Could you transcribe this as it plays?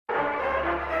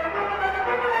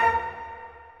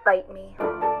Bite Me.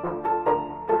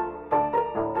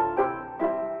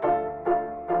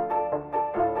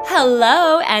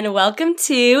 Hello and welcome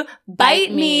to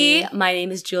Bite Me. My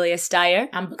name is Julia Steyer.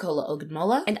 I'm Bacola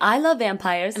Ogunmola. And I love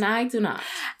vampires. And I do not.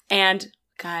 And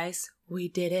guys, we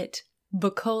did it.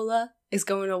 Bacola is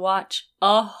going to watch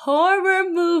a horror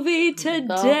movie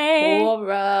today.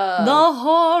 The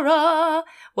horror.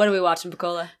 What are we watching,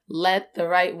 Bacola? Let the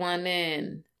Right One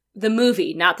In. The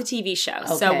movie, not the TV show.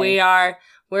 Okay. So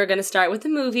we're going to start with the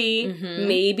movie,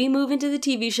 maybe move into the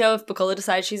TV show if Bacola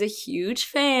decides she's a huge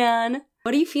fan.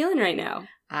 What are you feeling right now?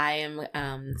 I am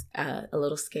a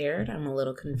little scared. I'm a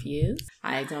little confused.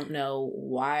 I don't know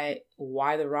why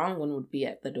the wrong one would be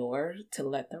at the door to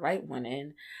let the right one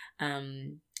in.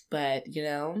 But, you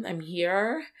know, I'm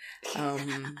here.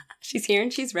 She's here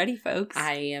and she's ready, folks.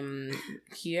 I am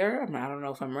here. I don't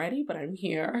know if I'm ready, but I'm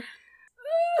here.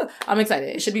 I'm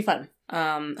excited. It should be fun.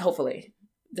 Hopefully,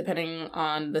 depending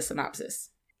on the synopsis.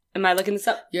 Am I looking this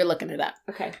up? You're looking it up.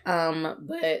 Okay.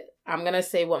 But I'm gonna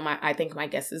say what I think my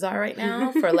guesses are right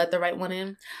now for Let the Right One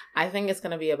In. I think it's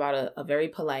gonna be about a very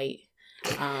polite.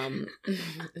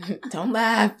 Don't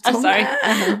laugh. I'm sorry.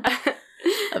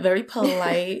 A very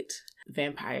polite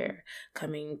vampire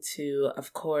coming to,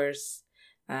 of course,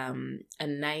 a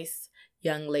nice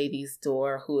young lady's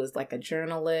door who is like a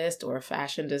journalist or a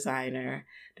fashion designer,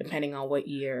 depending on what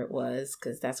year it was,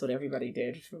 because that's what everybody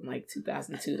did from like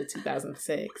 2002 to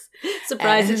 2006.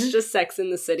 Surprise, it's just Sex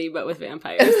in the City, but with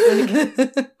vampires.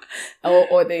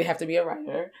 or they have to be a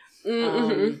writer.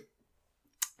 Mm-hmm.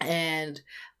 And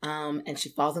she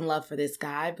falls in love for this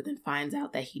guy, but then finds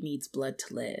out that he needs blood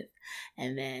to live.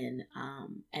 And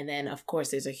then of course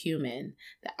there's a human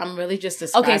that I'm really just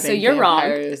describing. Okay, so you're wrong.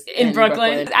 In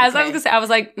Brooklyn. As I was gonna say, I was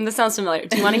like, this sounds familiar.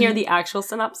 Do you want to hear the actual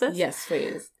synopsis? Yes,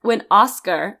 please. When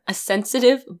Oscar, a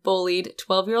sensitive, bullied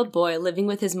 12-year-old boy living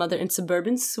with his mother in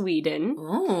suburban Sweden,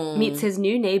 meets his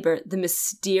new neighbor, the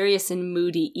mysterious and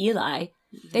moody Eli,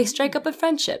 they strike up a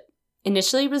friendship,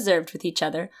 initially reserved with each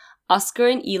other. Oscar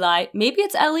and Eli, maybe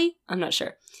it's Ellie, I'm not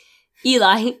sure.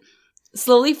 Eli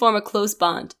slowly form a close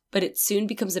bond, but it soon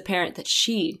becomes apparent that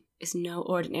she is no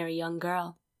ordinary young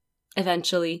girl.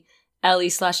 Eventually,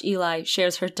 Ellie/Eli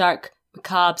shares her dark,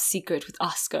 macabre secret with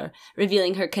Oscar,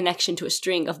 revealing her connection to a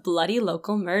string of bloody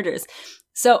local murders.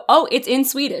 So, it's in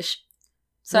Swedish.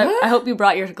 So I hope you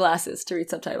brought your glasses to read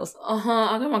subtitles.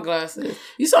 I got my glasses.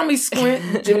 You saw me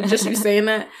squint just you saying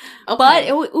that? Okay. But,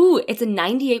 it's a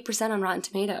 98% on Rotten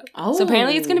Tomatoes. Oh. So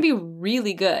apparently it's going to be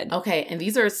really good. Okay, and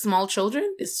these are small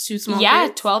children? It's two small kids? Yeah,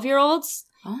 12-year-olds.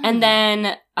 Oh. And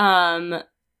then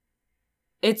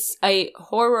it's a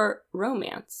horror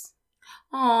romance.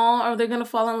 Oh, are they going to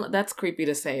fall in love? That's creepy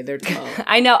to say. They're 12.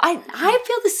 I know. I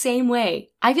feel the same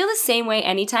way. I feel the same way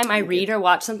anytime I read or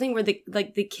watch something where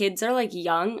the kids are like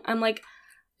young. I'm like,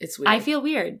 it's weird. I feel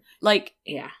weird. Like,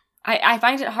 yeah. I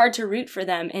find it hard to root for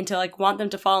them and to like want them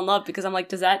to fall in love because I'm like,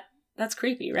 that's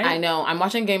creepy, right? I know. I'm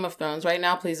watching Game of Thrones right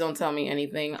now. Please don't tell me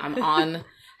anything. I'm on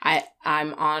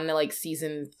I'm on like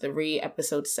season 3,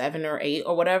 episode 7 or 8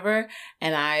 or whatever,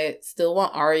 and I still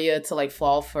want Arya to like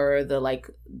fall for the like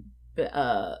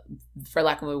for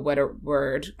lack of a better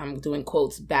word, I'm doing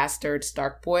quotes, bastard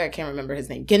Stark boy. I can't remember his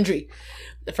name. Gendry.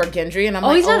 For Gendry, and I'm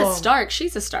like, he's not a Stark.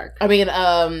 She's a Stark. I mean,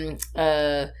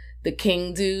 the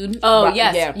king dude. Oh,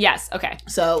 yes. Yeah. Yes. Okay.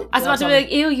 So I was about to be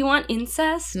like, ew, you want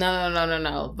incest?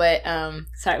 No. But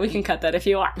sorry, we can cut that if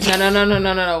you want.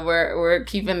 No. We're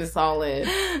keeping this all in.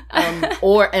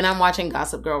 And I'm watching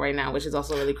Gossip Girl right now, which is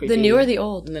also really creepy. The new or the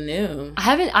old? The new.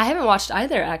 I haven't watched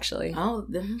either, actually. Oh,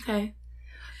 okay.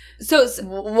 So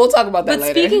we'll talk about that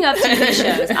later. But speaking of TV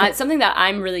shows, something that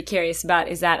I'm really curious about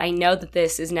is that I know that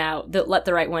this is now, that Let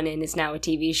the Right One In is now a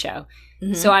TV show.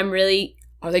 Mm-hmm. So I'm really...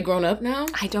 Are they grown up now?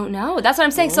 I don't know. That's what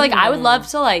I'm saying. So like I would love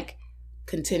to like...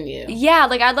 Continue. Yeah,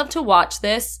 like I'd love to watch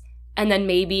this and then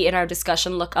maybe in our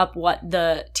discussion look up what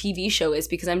the TV show is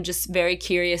because I'm just very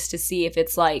curious to see if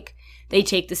it's like they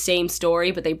take the same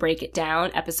story but they break it down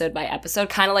episode by episode.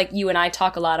 Kind of like you and I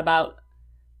talk a lot about,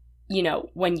 you know,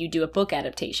 when you do a book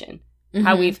adaptation,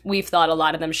 how we've thought a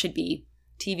lot of them should be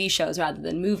TV shows rather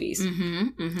than movies.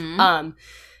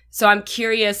 So I'm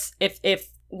curious if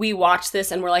we watch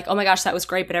this and we're like, oh my gosh, that was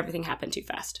great, but everything happened too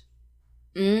fast.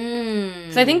 So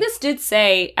I think this did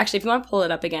say, actually, if you want to pull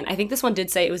it up again, I think this one did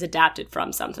say it was adapted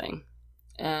from something.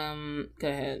 Go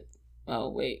ahead.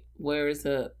 Oh, wait. Where is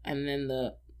the, and then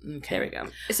the, okay. There we go.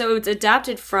 So it's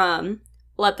adapted from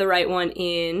Let the Right One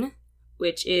In,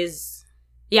 which is,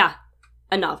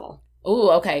 a novel.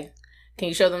 Oh, okay. Can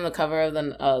you show them the cover of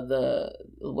the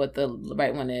what the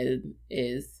right one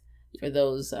is for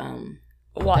those that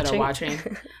are watching?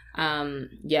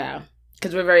 Yeah.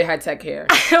 Because we're very high tech here.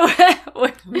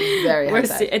 Very high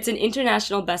tech. It's an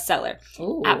international bestseller.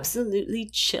 Ooh. Absolutely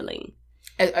chilling.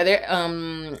 Are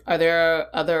there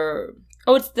other?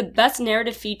 Oh, it's the Best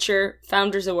Narrative Feature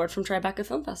Founders Award from Tribeca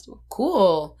Film Festival.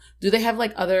 Cool. Do they have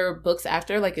like other books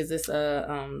after? Like, is this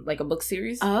a book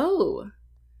series? Oh,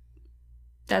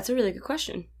 that's a really good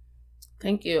question.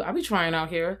 Thank you. I be trying out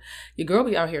here. Your girl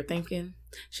be out here thinking.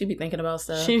 She be thinking about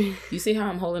stuff. You see how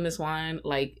I'm holding this wine?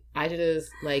 Like, I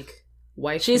just like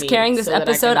wife. She's carrying this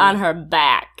episode on her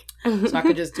back, so I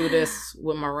could just do this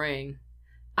with my ring.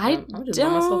 I'm just buy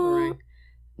myself a ring.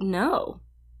 No.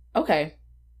 Okay.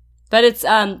 But it's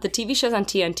the TV show's on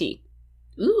TNT.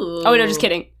 Ooh. Oh, no, just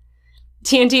kidding.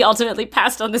 TNT ultimately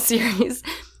passed on the series.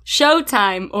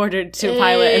 Showtime ordered to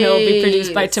pilot, and it will be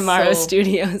produced by Tomorrow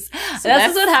Studios. So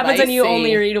that's what happens when you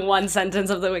only read one sentence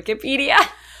of the Wikipedia.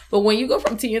 But when you go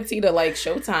from TNT to like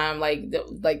Showtime, like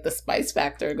the spice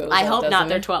factor goes. I hope not.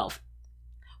 They're 12.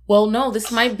 Well, no,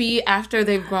 this might be after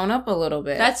they've grown up a little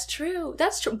bit. That's true.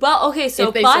 That's true. Well, okay, so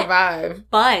if they survive,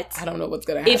 but I don't know what's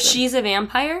gonna happen. If she's a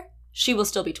vampire, she will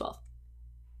still be 12.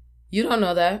 You don't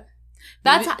know that.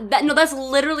 That's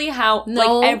literally how like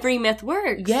every myth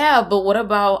works. Yeah, but what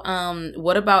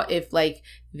about if like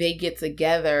they get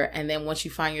together and then once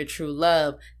you find your true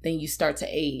love, then you start to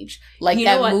age. Like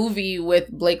that movie with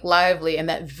Blake Lively and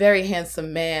that very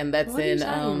handsome man that's there's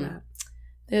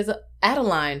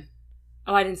Adeline.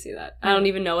 Oh, I didn't see that. I don't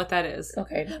even know what that is.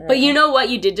 Okay. But you know what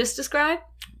you did just describe?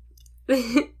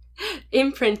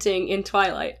 Imprinting in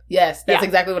Twilight. Yes, that's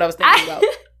exactly what I was thinking about.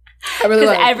 I really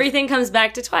because everything comes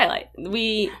back to Twilight.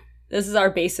 This is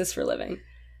our basis for living.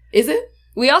 Is it?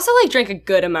 We also drank a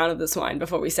good amount of this wine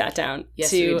before we sat down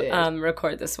to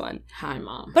record this one. Hi,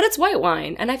 Mom. But it's white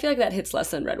wine, and I feel like that hits less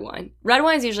than red wine. Red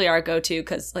wine is usually our go-to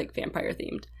because vampire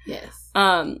themed. Yes.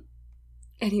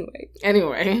 Anyway.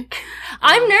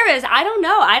 I'm nervous. I don't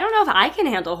know if I can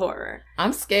handle horror.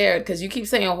 I'm scared because you keep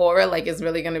saying horror like it's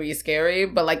really going to be scary.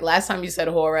 But last time you said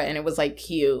horror and it was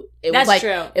cute. That's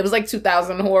true. It was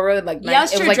 2000 horror.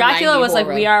 That's true. Dracula was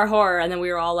horror. We are horror. And then we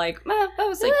were all that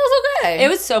was that was okay. It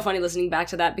was so funny listening back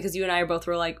to that because you and I both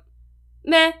were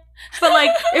meh.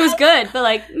 But it was good.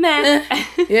 But meh.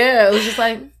 Yeah, it was just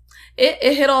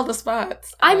it hit all the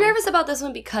spots. I'm nervous about this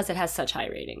one because it has such high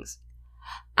ratings.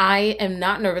 I am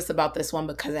not nervous about this one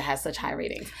because it has such high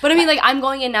ratings. But I mean, I'm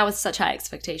going in now with such high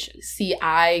expectations. See,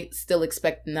 I still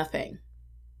expect nothing.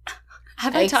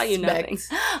 Have I taught you nothing?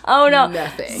 Oh, no.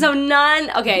 Nothing. So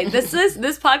none. Okay, this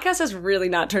podcast has really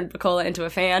not turned Bacola into a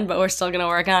fan, but we're still going to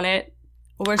work on it.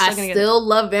 I still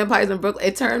love Vampires in Brooklyn.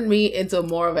 It turned me into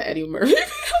more of an Eddie Murphy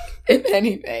if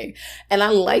anything. And I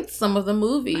liked some of the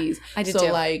movies. I did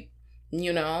too.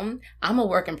 I'm a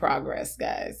work in progress,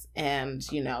 guys. And,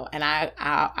 and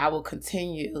I will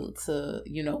continue to,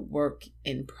 work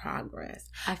in progress.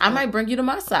 I might bring you to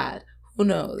my side. Who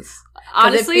knows?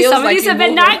 Honestly, some of these have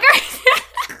been not great.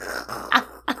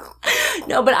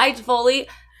 No, but I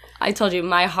told you,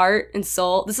 my heart and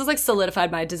soul, this has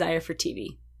solidified my desire for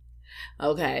TV.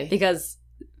 Okay. Because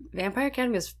Vampire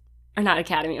Academy not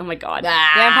Academy, oh my God.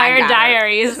 Vampire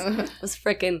Diaries was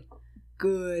freaking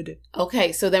good.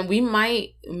 Okay, so then we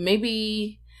might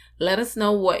maybe let us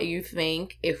know what you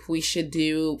think if we should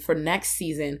do for next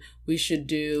season. We should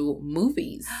do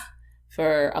movies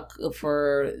for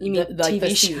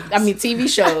TV shows? I mean TV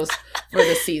shows for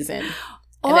the season.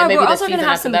 And then maybe we're also going to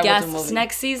have some guests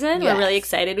next season. Yes. We're really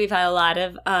excited. We've had a lot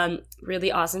of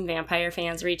really awesome vampire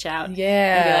fans reach out.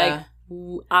 Yeah. And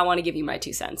be I want to give you my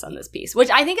 2 cents on this piece,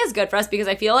 which I think is good for us because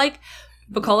I feel like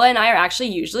Bacola and I are actually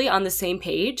usually on the same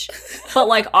page,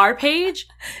 but our page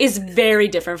is very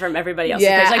different from everybody else's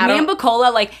page. Me and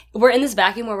Bacola, we're in this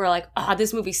vacuum where we're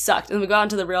this movie sucked. And then we go out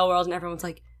into the real world and everyone's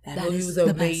that movie was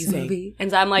amazing.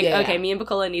 And so I'm okay, me and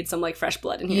Bacola need some fresh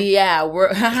blood in here. Yeah,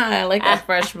 I like that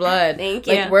fresh blood. Thank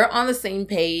you. We're on the same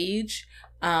page.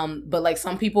 But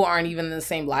some people aren't even in the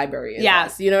same library as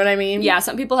us. You know what I mean? Yeah,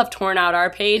 some people have torn out our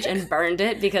page and burned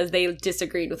it because they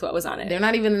disagreed with what was on it. They're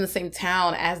not even in the same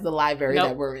town as the library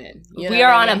that we're in. We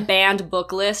are on a banned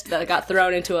book list that got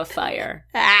thrown into a fire.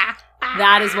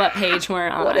 That is what page we're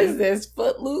on. What is this?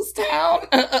 Footloose Town?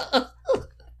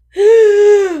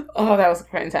 Oh, that was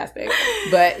fantastic.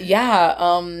 But yeah,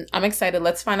 I'm excited.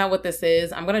 Let's find out what this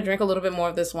is. I'm going to drink a little bit more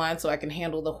of this wine so I can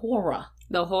handle the horror.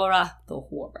 The horror.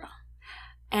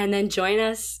 And then join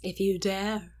us if you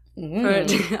dare.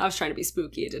 I was trying to be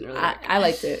spooky. It didn't really work. I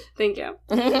liked it. Thank you.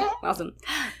 Awesome.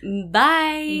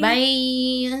 Bye.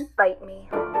 Bye. Bite me.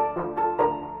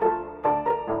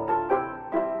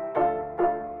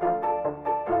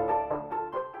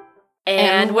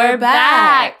 And we're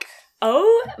back.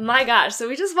 Oh my gosh. So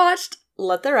we just watched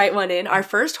let the right one in. Our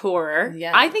first horror.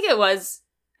 Yeah. I think it was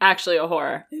actually a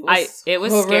horror. It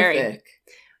was scary.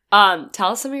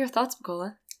 Tell us some of your thoughts,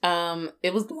 Nicola.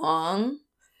 It was long.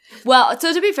 Well,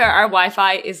 so to be fair, our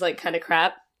Wi-Fi is like kind of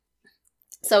crap.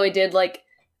 So it did like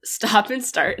stop and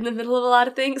start in the middle of a lot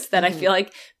of things that I feel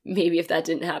like maybe if that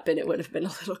didn't happen, it would have been a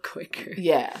little quicker.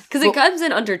 Yeah. Because it comes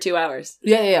in under 2 hours.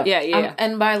 Yeah.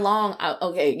 And by long,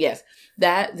 okay, yes.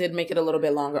 That did make it a little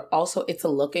bit longer. Also, it's a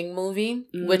looking movie,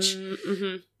 which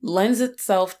lends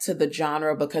itself to the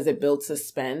genre because it builds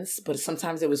suspense, but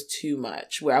sometimes it was too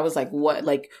much where I was like, what?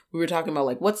 Like, we were talking about,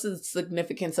 like, what's the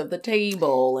significance of the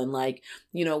table? And, like,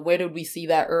 you know, where did we see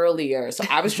that earlier? So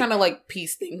I was trying to, like,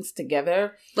 piece things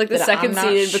together. Like, the second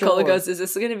scene in Nicola goes, is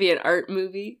this going to be an art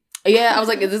movie? Yeah, I was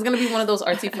like, is this going to be one of those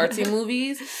artsy-fartsy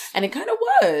movies? And it kind of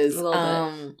was. A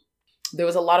little bit. There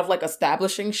was a lot of, like,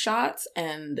 establishing shots,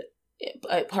 and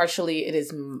partially it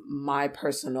is my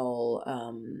personal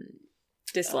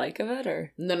dislike of it,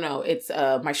 or no, it's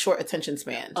my short attention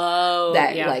span.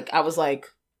 Like, I was like,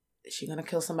 is she gonna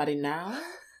kill somebody now?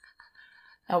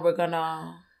 And we're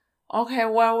gonna what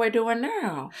are we doing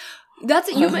now?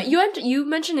 That's you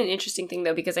mentioned an interesting thing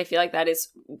though, because I feel like that is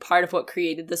part of what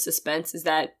created the suspense, is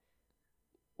that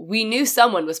we knew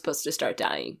someone was supposed to start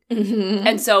dying. Mm-hmm.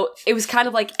 And so it was kind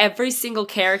of like every single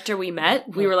character we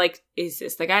met, we were like, is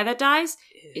this the guy that dies?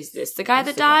 Is this the guy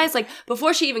that dies? Like,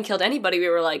 before she even killed anybody, we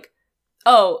were like,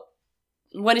 oh,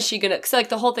 when is she gonna... So, like,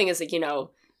 the whole thing is, like, you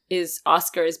know, is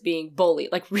Oscar is being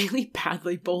bullied, like, really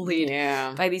badly bullied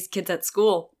by these kids at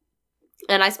school.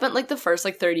 And I spent, like, the first,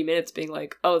 like, 30 minutes being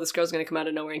like, oh, this girl's gonna come out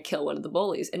of nowhere and kill one of the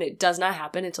bullies. And it does not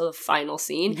happen until the final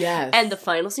scene. Yes. And the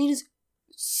final scene is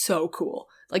so cool.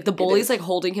 Like, the bully's, like,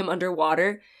 holding him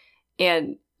underwater,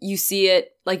 and you see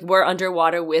it, like, we're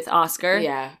underwater with Oscar.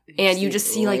 Yeah. And you just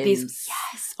see, like, these...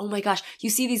 Yes! Oh my gosh. You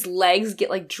see these legs get,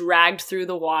 like, dragged through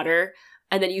the water,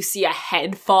 and then you see a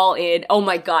head fall in. Oh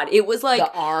my god. It was, like...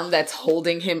 The arm that's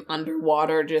holding him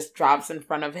underwater just drops in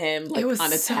front of him, like,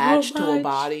 unattached to a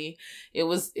body. It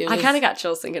was... I kind of got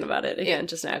chills thinking about it again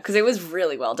just now, because it was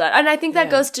really well done. And I think that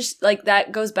goes to, like,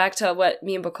 that goes back to what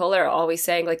me and Bacola are always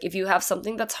saying. Like, if you have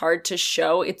something that's hard to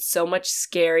show, it's so much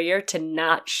scarier to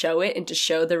not show it and to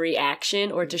show the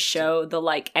reaction or to show the,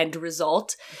 like, end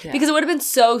result. Yeah. Because it would have been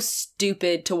so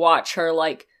stupid to watch her,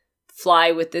 like,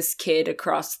 fly with this kid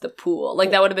across the pool.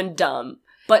 Like, that would have been dumb.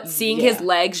 But seeing his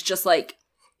legs just, like...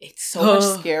 It's so much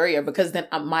scarier because then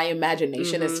my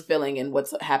imagination is filling in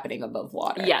what's happening above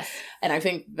water. Yes. And I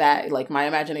think that, like, my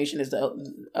imagination is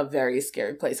a very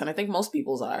scary place. And I think most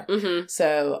people's are. Mm-hmm.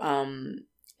 So,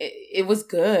 it was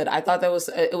good. I thought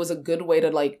that it was a good way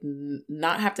to, like,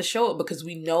 not have to show it because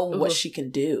we know what she can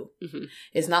do. Mm-hmm.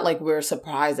 It's not like we're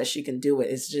surprised that she can do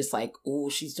it. It's just like, ooh,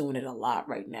 she's doing it a lot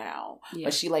right now. Yeah.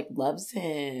 But she, like, loves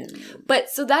him. But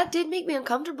so that did make me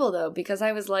uncomfortable though, because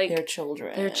I was like, They're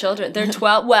children. They're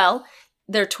 12. Well,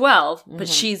 they're 12, but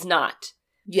she's not.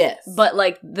 Yes. But,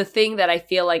 like, the thing that I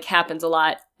feel like happens a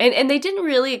lot, and they didn't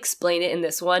really explain it in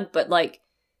this one, but, like,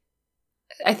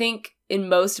 I think in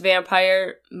most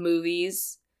vampire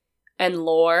movies and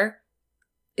lore,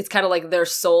 it's kind of like their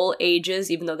soul ages,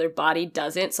 even though their body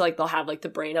doesn't. So, like, they'll have, like, the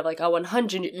brain of, like, a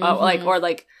 100, like, or,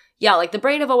 like, yeah, like, the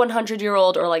brain of a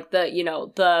 100-year-old, or, like, the, you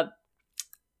know, the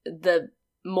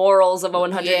morals of a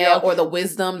 100-year-old. Or the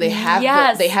wisdom. They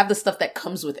have they have the stuff that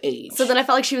comes with age. So then I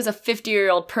felt like she was a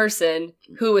 50-year-old person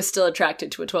who was still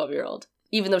attracted to a 12-year-old.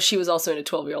 Even though she was also in a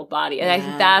 12-year-old body. And I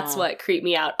think that's what creeped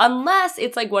me out. Unless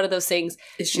it's, like, one of those things,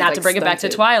 not like to bring it back to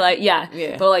Twilight.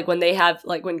 Yeah. But, like, when they have,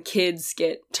 like, when kids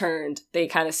get turned, they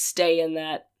kind of stay in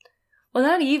that. Well,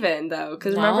 not even, though.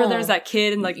 Because remember there's that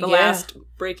kid in, like, the last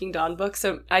Breaking Dawn book.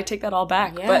 So I take that all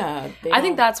back. Yeah, but I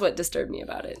think that's what disturbed me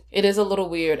about it. It is a little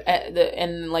weird.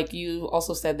 And, like, you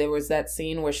also said there was that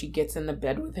scene where she gets in the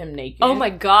bed with him naked. Oh, my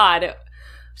God.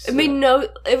 So, I mean, no,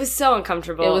 it was so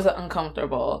uncomfortable. It was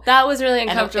uncomfortable. That was really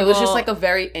uncomfortable. And it was just like a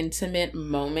very intimate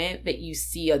moment that you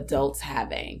see adults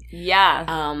having. Yeah.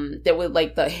 There was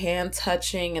like the hand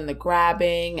touching and the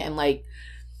grabbing, and like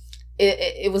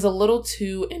it was a little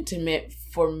too intimate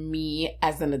for me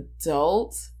as an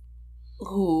adult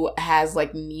who has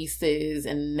like nieces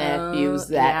and nephews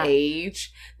that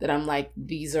age, that I'm like,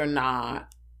 these are not,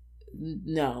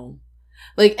 no.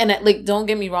 Like, and like, don't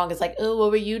get me wrong. It's like, oh, what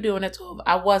were you doing at 12?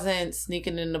 I wasn't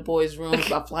sneaking in the boys' rooms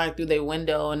by flying through their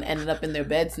window and ending up in their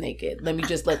beds naked. Let me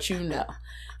just let you know.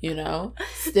 You know?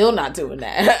 Still not doing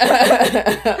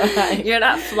that. Like, you're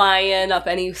not flying up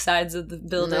any sides of the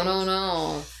building.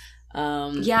 No.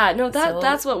 Yeah, no,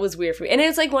 that's what was weird for me. And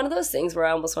it's like one of those things where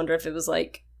I almost wonder if it was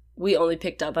like we only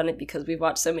picked up on it because we've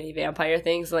watched so many vampire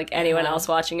things. Like anyone else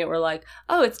watching it, we're like,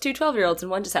 oh, it's two 12-year-olds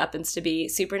and one just happens to be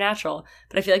supernatural.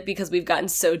 But I feel like because we've gotten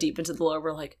so deep into the lore,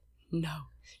 we're like, no.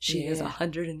 She is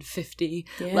 150,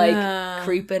 like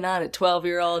creeping on a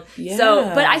 12-year-old. Yeah. So,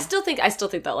 but I still think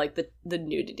that like the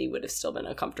nudity would have still been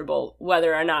uncomfortable,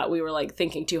 whether or not we were like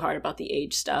thinking too hard about the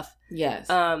age stuff. Yes.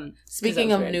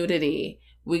 Speaking of nudity,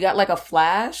 we got like a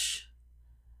flash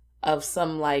of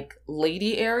some like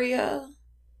lady area.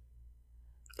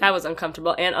 That was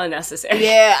uncomfortable and unnecessary.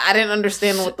 Yeah, I didn't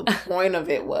understand what the point of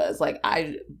it was.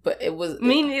 But it was...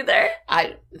 Me neither.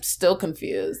 I'm still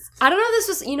confused. I don't know if this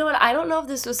was... You know what? I don't know if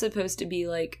this was supposed to be,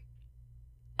 like,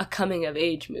 a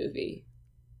coming-of-age movie.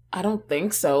 I don't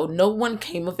think so. No one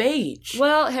came of age.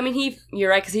 Well, I mean, you're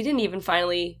right, because he didn't even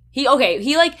finally...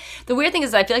 the weird thing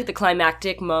is I feel like the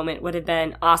climactic moment would have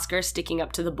been Oscar sticking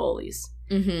up to the bullies.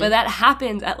 Mm-hmm. But that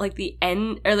happens at, like, the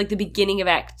end, or, like, the beginning of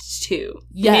Act 2.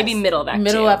 Yes. Maybe middle of Act 2.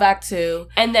 Middle of Act 2.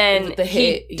 And then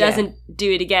he doesn't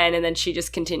do it again, and then she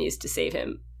just continues to save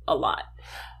him a lot.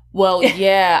 Well,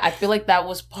 yeah, I feel like that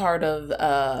was part of...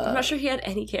 I'm not sure he had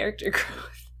any character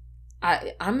growth.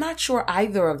 I'm not sure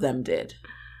either of them did.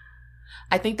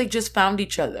 I think they just found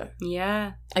each other.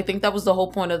 Yeah. I think that was the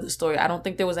whole point of the story. I don't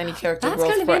think there was any character growth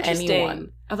kind of for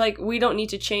anyone. Of like, we don't need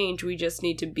to change. We just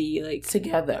need to be like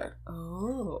together.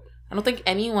 Oh. I don't think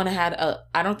anyone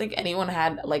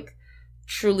had like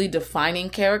truly defining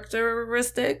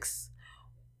characteristics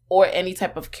or any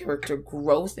type of character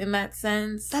growth in that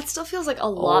sense. That still feels like a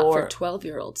lot for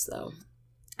 12-year-olds though.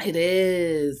 It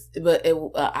is, but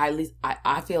at least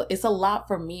I feel it's a lot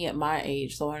for me at my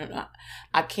age. So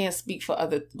I can't speak for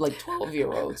other like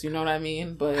 12-year-olds. You know what I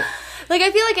mean? But like I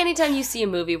feel like anytime you see a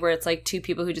movie where it's like two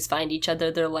people who just find each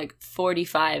other, they're like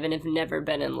 45 and have never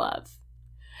been in love.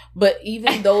 But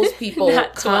even those people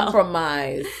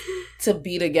compromise to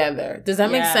be together. Does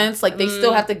that make sense? Like they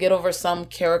still have to get over some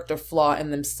character flaw in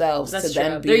themselves to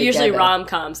then be They're together. usually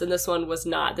rom-coms, and this one was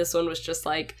not. This one was just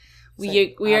like.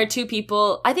 We are two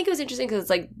people. I think it was interesting because it's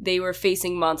like they were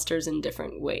facing monsters in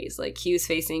different ways. Like he was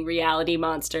facing reality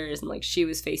monsters, and like she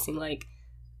was facing like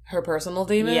her personal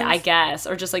demons. Yeah, I guess,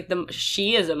 or just like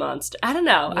she is a monster. I don't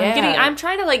know. Yeah. I'm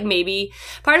trying to like maybe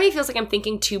part of me feels like I'm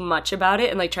thinking too much about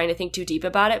it and like trying to think too deep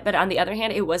about it. But on the other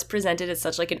hand, it was presented as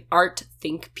such like an art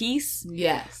think piece.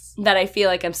 Yes, that I feel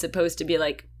like I'm supposed to be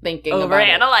like thinking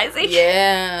overanalyzing.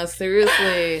 Yeah,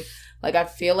 seriously. Like, I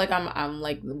feel like I'm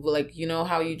like, you know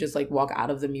how you just, like, walk out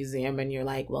of the museum and you're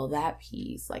like, well, that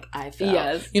piece, like, I felt.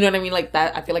 Yes. You know what I mean? Like,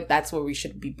 that, I feel like that's where we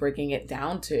should be breaking it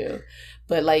down to.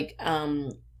 But, like,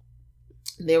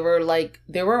 there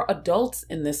were adults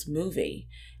in this movie.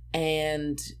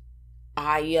 And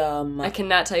I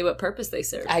cannot tell you what purpose they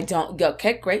served. I don't.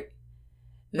 Okay, great.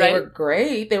 They were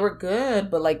great. They were good.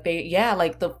 But, like,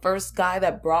 like, the first guy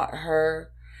that brought her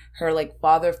like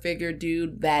father figure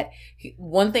dude,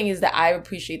 one thing is that I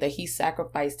appreciate that he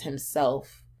sacrificed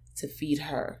himself to feed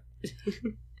her.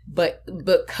 but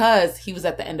because he was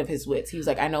at the end of his wits, he was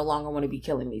like, I no longer want to be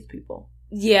killing these people.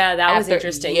 Yeah, that was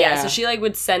interesting. Yeah. So she like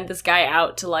would send this guy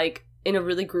out to like, in a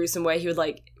really gruesome way, he would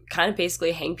like kind of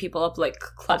basically hang people up like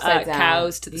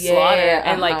cows to the slaughter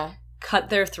and like cut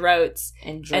their throats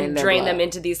and drain them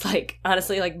into these like,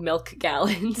 honestly, like milk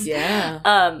gallons. Yeah.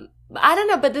 I don't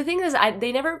know, but the thing is,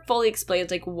 they never fully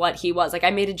explained, like, what he was. Like, I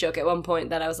made a joke at one point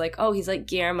that I was like, oh, he's like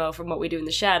Guillermo from What We Do in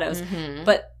the Shadows. Mm-hmm.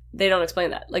 But they don't explain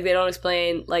that. Like, they don't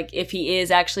explain, like, if he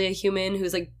is actually a human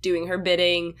who's, like, doing her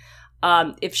bidding,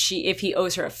 if he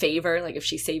owes her a favor, like, if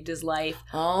she saved his life.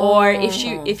 Oh. Or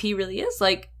if he really is,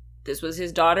 like, this was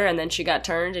his daughter, and then she got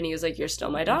turned, and he was like, you're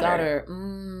still my daughter.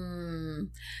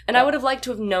 And I would have liked to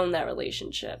have known that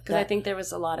relationship, because I think there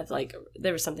was a lot of, like,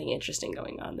 there was something interesting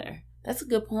going on there. That's a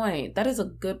good point. That is a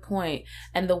good point.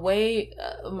 And the way,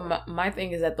 my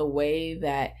thing is that the way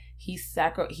that he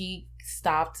stopped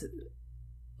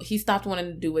wanting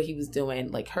to do what he was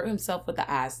doing, like hurt himself with the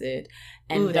acid.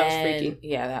 And that was freaky.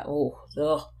 Yeah,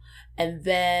 and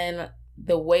then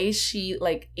the way she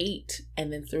like ate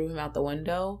and then threw him out the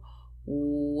window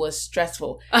was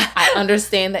stressful. I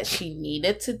understand that she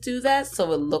needed to do that,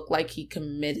 so it looked like he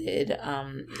committed,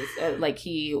 like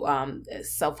he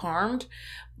self-harmed.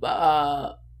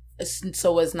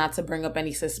 So as not to bring up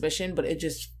any suspicion, but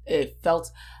it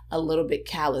felt a little bit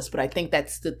callous. But I think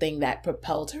that's the thing that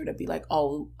propelled her to be like,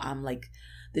 oh, I'm like,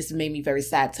 this made me very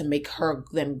sad, to make her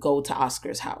then go to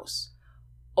Oscar's house.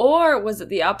 Or was it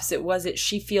the opposite? Was it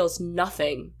she feels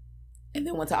nothing, and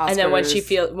then went to Oscar's, and then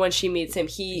when she meets him,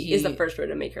 he is the first one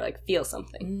to make her like feel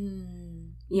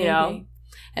something. You know,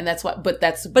 and that's why. But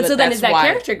so then is that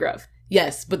character growth?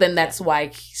 Yes, but then that's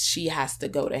why she has to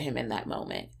go to him in that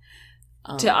moment.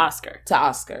 To Oscar.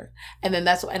 And then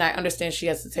and I understand she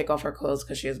has to take off her clothes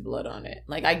because she has blood on it.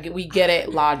 Like, we get it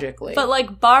logically. But,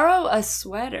 like, borrow a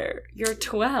sweater. You're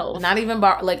 12. Not even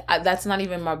that's not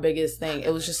even my biggest thing.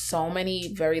 It was just so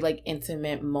many very, like,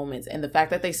 intimate moments. And the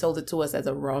fact that they sold it to us as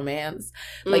a romance,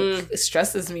 like, it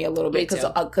stresses me a little bit.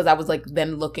 Because I was, like,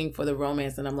 then looking for the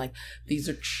romance. And I'm like, these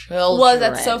are children. Well,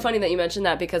 that's so funny that you mentioned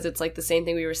that, because it's, like, the same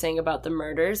thing we were saying about the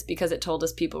murders. Because it told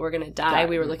us people were going to die.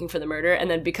 We were looking for the murder. And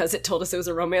then because it told us it was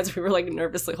a romance, we were, like,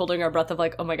 nervously holding our breath of,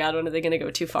 like, oh my god, when are they going to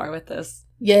go too far with this?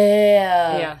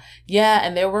 Yeah,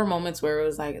 and there were moments where it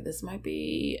was like, this might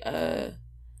be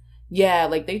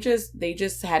like they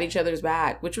just had each other's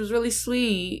back, which was really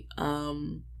sweet.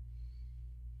 But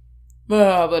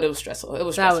it was stressful. That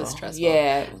was stressful.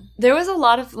 Yeah, there was a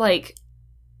lot of, like,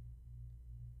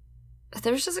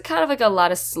 there was just a kind of, like, a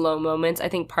lot of slow moments. I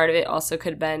think part of it also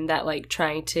could have been that, like,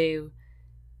 trying to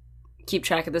keep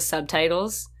track of the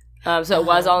subtitles. So it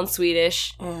was all in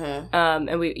Swedish,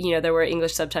 and we, there were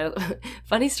English subtitles.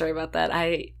 Funny story about that.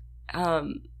 I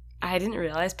didn't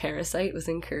realize Parasite was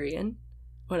in Korean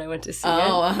when I went to see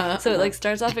it. So it, like,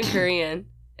 starts off in Korean,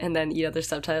 and then there's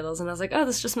subtitles, and I was like, oh,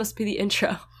 this just must be the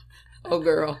intro. Oh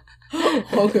girl.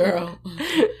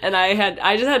 And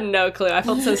I just had no clue. I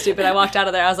felt so stupid. I walked out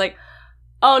of there. I was like,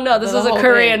 oh no, this was a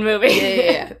Korean movie.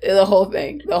 Yeah. The whole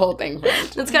thing.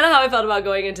 That's kind of how I felt about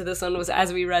going into this one, was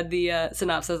as we read the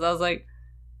synopsis, I was like,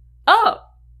 oh,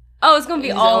 it's going to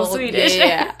be all Swedish.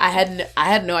 Yeah. I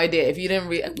had no idea. If you didn't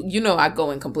read, I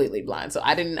go in completely blind. So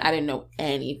I didn't know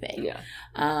anything. Yeah.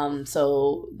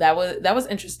 So that was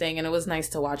interesting, and it was nice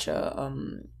to watch a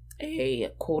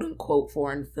quote unquote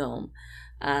foreign film.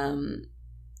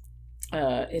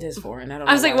 It is foreign. I don't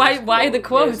know. I was like, why the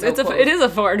quotes? It is a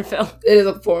foreign film. It is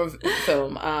a foreign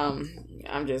film.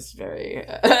 I'm just very.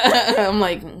 I'm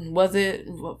like, was it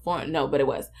foreign? No, but it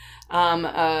was.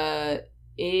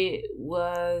 It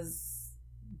was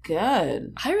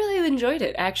good. I really enjoyed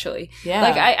it, actually. Yeah.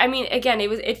 Like, I mean, again,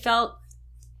 it felt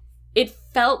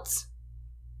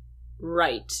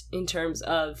right in terms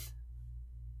of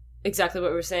exactly what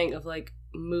we were saying of, like,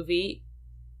 movie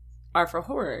are for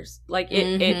horrors. Like,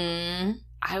 it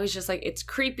I was just like, it's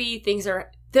creepy, things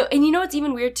are, and you know what's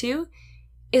even weird too,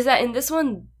 is that in this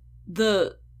one,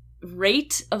 the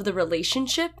rate of the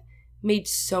relationship made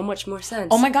so much more sense.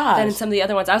 Oh my god! Than in some of the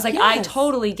other ones. I was like, yes. I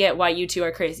totally get why you two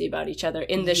are crazy about each other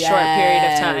in this short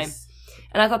period of time.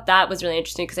 And I thought that was really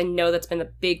interesting, because I know that's been a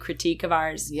big critique of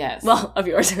ours. Yes. Well, of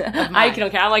yours. I don't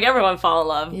care. I'm like, everyone fall in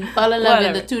love. You fall in love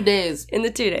in the 2 days. In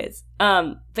the 2 days.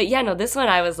 But yeah, no, this one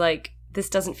I was like, this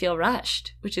doesn't feel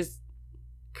rushed, which is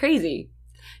crazy.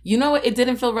 You know what? It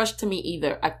didn't feel rushed to me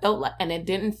either. I felt like, and it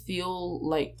didn't feel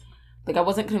like I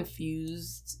wasn't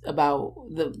confused about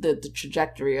the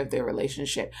trajectory of their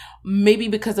relationship. Maybe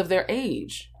because of their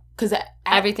age. Because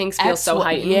everything feels so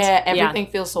heightened. Yeah, everything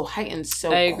feels so heightened so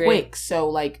quick. So,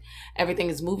 like, everything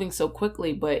is moving so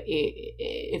quickly, but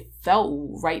it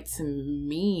felt right to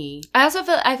me. I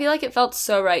feel like it felt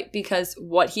so right because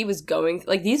what he was going,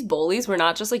 like, these bullies were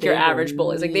not just, like, your average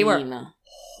bullies. Like, they were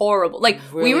horrible. Like,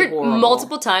 really, we were horrible.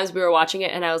 Multiple times we were watching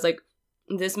it, and I was like,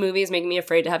 this movie is making me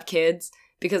afraid to have kids,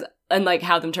 because, and, like,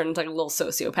 have them turn into, like, little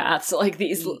sociopaths, like,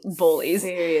 these bullies.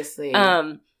 Seriously.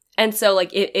 And so, like,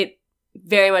 it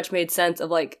very much made sense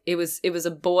of, like, it was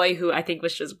a boy who I think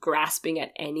was just grasping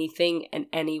at anything and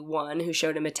anyone who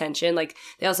showed him attention. Like,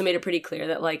 they also made it pretty clear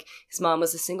that, like, his mom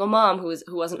was a single mom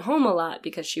who wasn't home a lot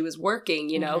because she was working,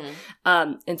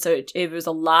 and so it was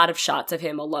a lot of shots of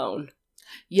him alone.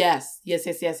 Yes.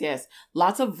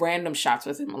 Lots of random shots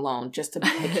with him alone, just to be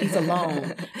like, he's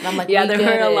alone. And I'm like, yeah, there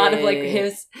were a lot of, like,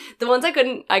 the ones I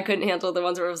couldn't handle, the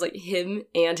ones where it was like him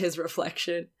and his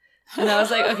reflection. And I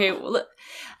was like, okay, well,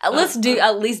 let's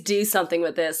at least do something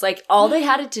with this. Like, all they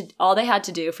had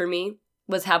to do for me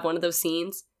was have one of those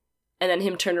scenes, and then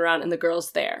him turn around and the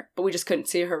girl's there, but we just couldn't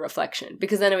see her reflection,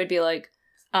 because then it would be like,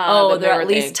 they're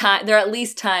at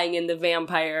least tying in the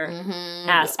vampire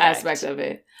aspect of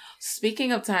it.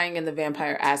 Speaking of tying in the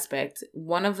vampire aspect,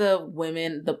 one of the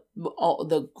women,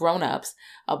 the grown-ups,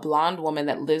 a blonde woman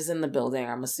that lives in the building,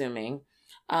 I'm assuming,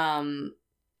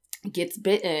 gets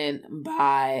bitten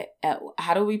by,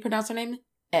 how do we pronounce her name?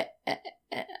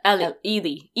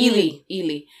 Ely.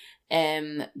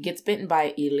 And gets bitten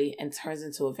by Ely and turns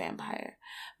into a vampire.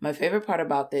 My favorite part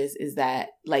about this is that,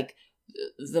 like,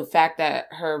 the fact that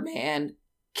her man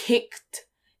kicked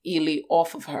Ely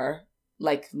off of her,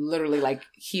 like, literally, like,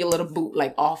 heel of the boot,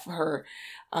 like, off her.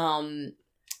 And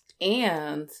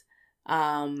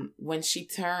when she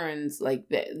turns, like,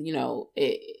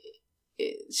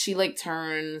 she, like,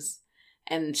 turns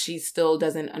and she still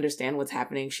doesn't understand what's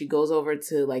happening. She goes over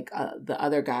to like the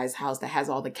other guy's house that has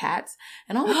all the cats,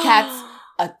 and all the cats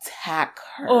attack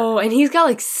her. Oh, and he's got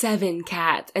like 7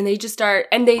 cats, and they just start,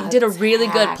 and they did a really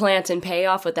good plant and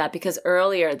payoff with that, because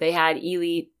earlier they had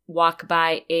Ely walk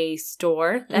by a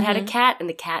store that had a cat, and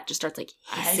the cat just starts like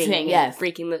hissing and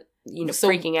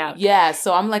freaking out. Yeah,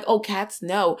 so I'm like, oh, cats,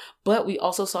 no. But we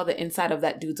also saw the inside of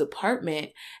that dude's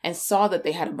apartment and saw that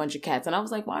they had a bunch of cats. And I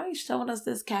was like, why are you showing us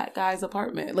this cat guy's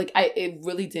apartment? Like, I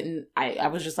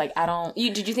was just like, I don't.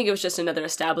 Did you think it was just another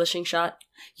establishing shot?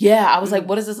 Yeah, I was like,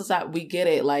 what is this? We get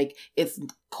it. Like, it's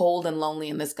cold and lonely,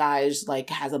 and this guy is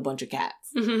like, has a bunch of cats.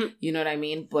 You know what I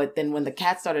mean? But then when the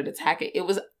cats started attacking, it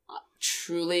was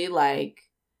truly like,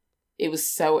 it was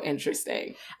so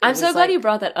interesting. I'm so glad you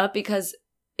brought that up, because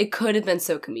it could have been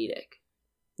so comedic.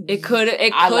 It could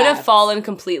have fallen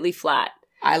completely flat.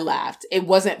 I laughed. It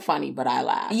wasn't funny, but I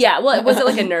laughed. Yeah, well, it wasn't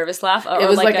like a nervous laugh, or it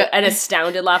was like an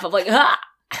astounded laugh of like, ah!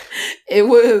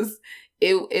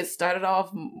 It started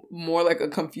off more like a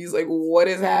confused, like, what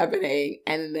is happening?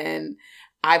 And then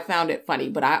I found it funny,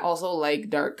 but I also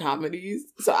like dark comedies.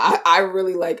 So I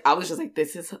really I was just like,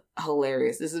 this is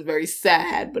hilarious. This is very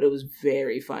sad, but it was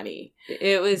very funny.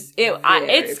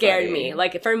 It scared me.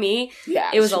 Like, for me,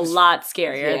 it was a lot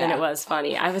scarier than it was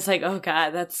funny. I was like, oh God,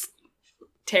 that's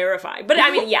terrifying. But I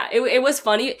mean, yeah, it was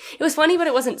funny. It was funny, but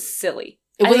it wasn't silly.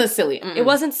 It wasn't silly. It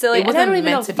wasn't silly. And I don't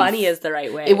even know if funny is the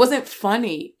right way. It wasn't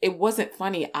funny.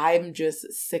 I'm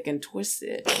just sick and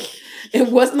twisted.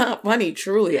 It was not funny,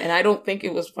 truly. And I don't think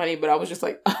it was funny, but I was just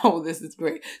like, oh, this is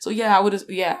great. So yeah,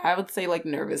 I would say like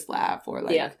nervous laugh, or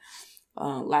like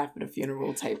laugh at a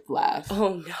funeral type laugh.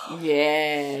 Oh no.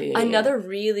 Yeah. Another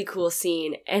really cool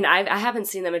scene, and I haven't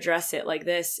seen them address it like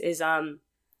this, is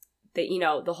that, you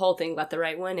know, the whole thing, let the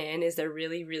right one in, is they're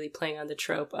really, really playing on the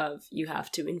trope of you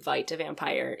have to invite a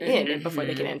vampire in before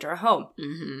they can enter a home.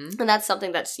 And that's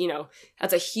something that's, you know,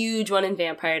 that's a huge one in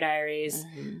Vampire Diaries.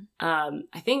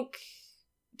 I think,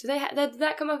 did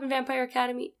that come up in Vampire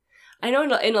Academy? I know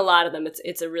in a lot of them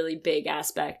it's a really big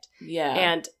aspect. Yeah.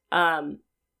 And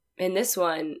in this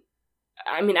one,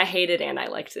 I mean, I hated and I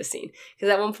liked this scene. Because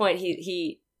at one point,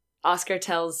 Oscar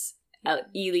tells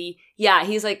Ely,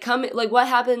 he's like, come, like, what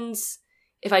happens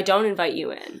if I don't invite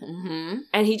you in?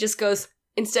 And he just goes,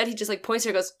 instead he just like points at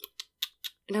her and goes,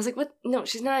 and I was like, what? No,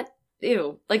 she's not.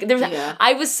 Ew. Like, there was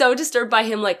I was so disturbed by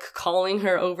him like calling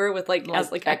her over with like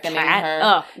as like a cat. Her.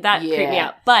 Oh, that creeped me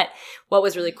out. But what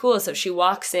was really cool is, so she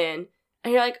walks in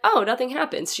and you're like, oh, nothing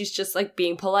happens. She's just like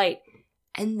being polite.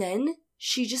 And then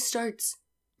she just starts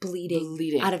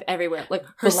bleeding out of everywhere. Like,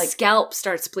 her scalp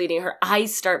starts bleeding, her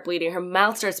eyes start bleeding, her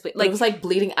mouth starts bleeding. Like, it was like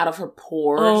bleeding out of her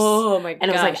pores. Oh my god! And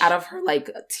it was like out of her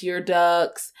like tear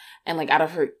ducts and like out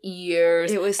of her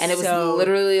ears. It was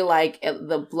literally like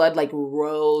the blood like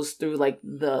rose through like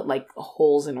the like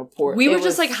holes in her pores. We were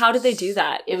just like, how did they do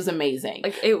that? It was amazing.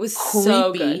 Like, it was creepy.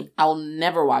 So good. I'll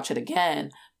never watch it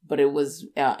again. But it was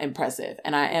impressive.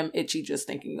 And I am itchy just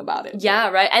thinking about it. Yeah,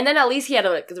 right. And then at least he had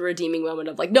the redeeming moment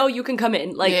of like, no, you can come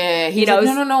in. Like, yeah,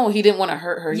 no. He didn't want to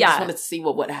hurt her. He just wanted to see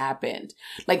what happened.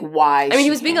 Like, why? I mean, he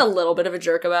was being a little bit of a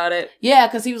jerk about it. Yeah,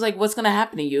 because he was like, what's going to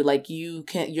happen to you? Like,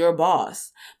 you're a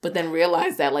boss. But then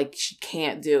realized that, like, she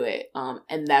can't do it.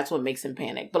 And that's what makes him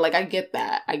panic. But, like, I get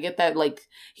that. Like,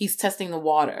 he's testing the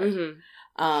water.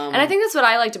 And I think that's what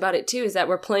I liked about it, too, is that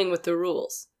we're playing with the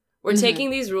rules. We're taking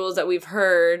these rules that we've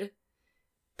heard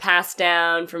passed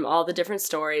down from all the different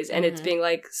stories, and it's being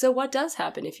like, so what does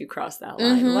happen if you cross that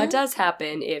line? What does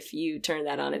happen if you turn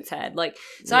that on its head? Like,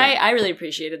 so I really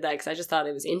appreciated that, because I just thought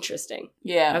it was interesting.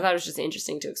 Yeah. I thought it was just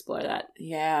interesting to explore that.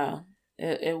 Yeah.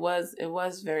 It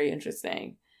was very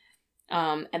interesting.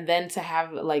 And then to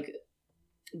have, like,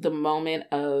 the moment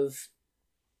of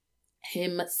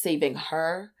him saving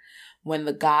her, when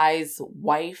the guy's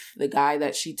wife, the guy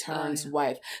that she turns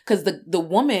wife, because the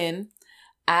woman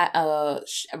at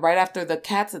right after the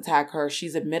cats attack her,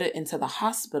 she's admitted into the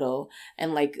hospital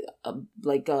and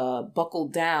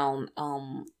buckled down,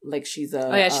 like she's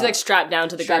she's like strapped down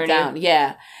to the gurney.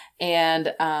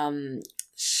 And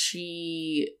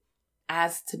she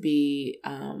asked to be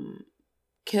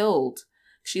killed.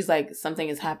 She's like, something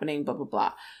is happening, blah blah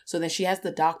blah. So then she has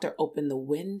the doctor open the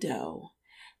window.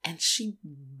 And she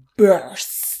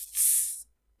bursts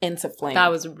into flames. That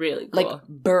was really cool. Like,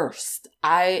 burst.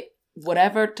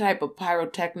 Whatever type of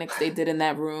pyrotechnics they did in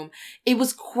that room, it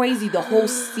was crazy. The whole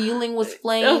ceiling was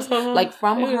flames. Like,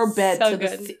 from her bed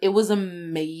to it was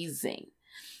amazing.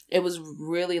 It was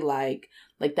really like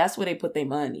that's where they put their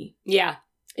money. Yeah.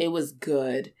 It was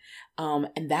good.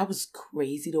 And that was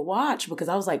crazy to watch, because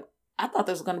I was like, I thought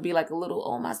there was going to be like a little,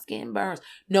 oh, my skin burns.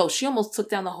 No, she almost took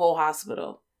down the whole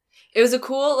hospital. It was a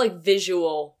cool, like,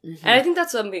 visual. Mm-hmm. And I think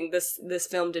that's something this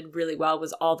film did really well,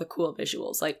 was all the cool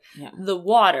visuals. Like, the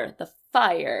water, the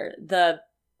fire, the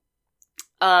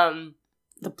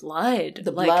blood.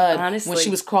 The blood. Honestly. When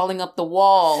she was crawling up the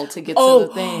wall to get to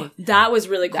the thing. That was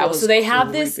really cool. So they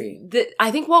have this... I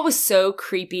think what was so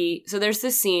creepy... So there's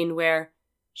this scene where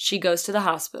she goes to the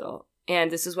hospital,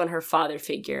 and this is when her father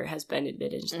figure has been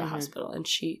admitted into the hospital. And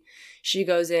she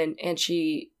goes in, and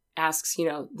she asks, you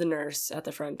know, the nurse at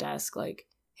the front desk, like,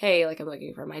 hey, like, I'm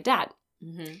looking for my dad.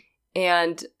 Mm-hmm.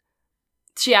 And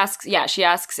she asks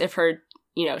if her...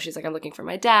 You know, she's like, I'm looking for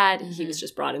my dad. Mm-hmm. He was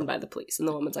just brought in by the police. And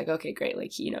the woman's like, okay, great.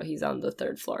 Like, you know, he's on the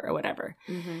 3rd floor or whatever.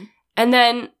 Mm-hmm. And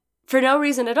then, for no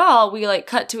reason at all, we, like,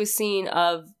 cut to a scene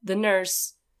of the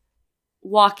nurse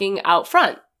walking out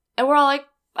front. And we're all like,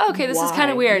 oh, okay, this is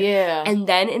kind of weird. Yeah. And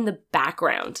then in the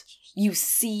background, you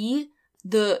see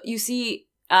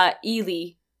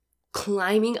Ely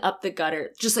climbing up the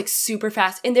gutter just like super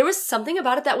fast, and there was something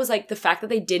about it that was like the fact that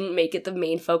they didn't make it the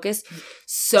main focus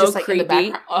so just, like,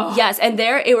 creepy. Yes, and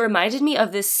there it reminded me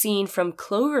of this scene from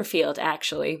Cloverfield,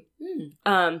 actually.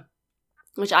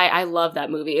 Which I love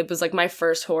that movie. It was like my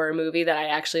first horror movie that I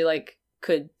actually like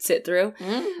could sit through.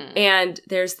 And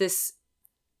there's this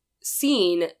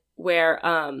scene where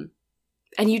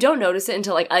and you don't notice it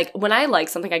until like when I like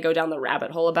something, I go down the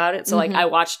rabbit hole about it. So like I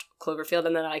watched Cloverfield,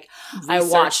 and then I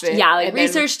watched it. Yeah, like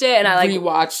researched it, and I like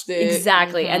rewatched it.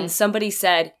 Exactly. And somebody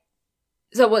said,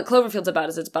 so what Cloverfield's about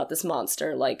is it's about this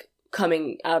monster like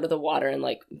coming out of the water and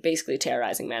like basically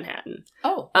terrorizing Manhattan.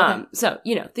 Oh. Okay. So,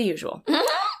 you know, the usual.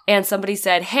 And somebody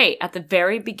said, hey, at the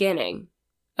very beginning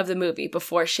of the movie,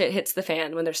 before shit hits the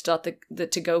fan, when they're still at the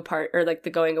to-go part, or like the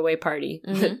going away party,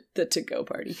 the to-go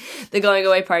party, the going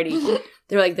away party,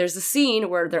 they're like, there's a scene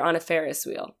where they're on a Ferris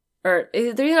wheel, or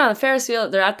they're either on a Ferris wheel,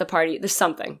 they're at the party, there's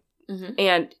something.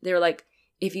 And they were like,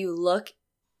 if you look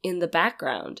in the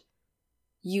background,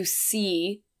 you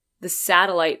see the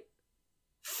satellite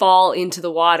fall into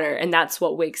the water, and that's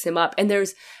what wakes him up.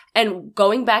 And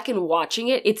going back and watching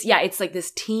it, it's like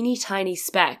this teeny tiny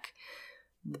speck.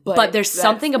 But there's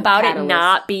something about it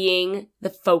not being the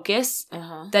focus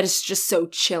that is just so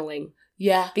chilling.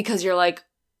 Yeah. Because you're like,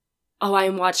 oh, I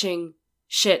am watching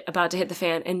shit about to hit the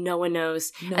fan, and no one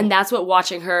knows. No. And that's what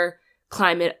watching her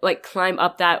climb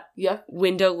up that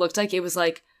window looked like. It was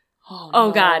like,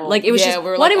 oh God. Like, it was just, it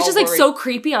was just like so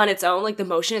creepy on its own. Like, the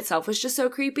motion itself was just so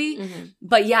creepy.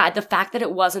 But yeah, the fact that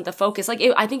it wasn't the focus, like,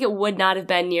 I think it would not have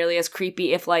been nearly as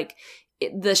creepy if, like,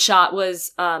 the shot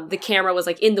was, the camera was,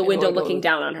 like, in the window looking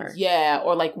down on her. Yeah,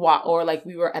 or, like,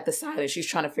 we were at the side and she's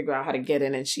trying to figure out how to get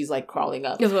in and she's, like, crawling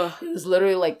up. It was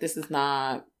literally, like, this is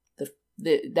not,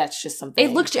 that's just something.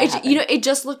 It looked, it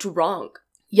just looked wrong.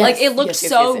 Yes, like, it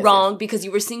looked wrong because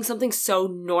you were seeing something so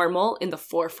normal in the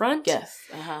forefront. Yes.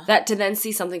 That to then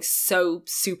see something so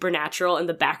supernatural in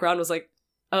the background was like,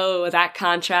 oh, that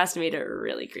contrast made it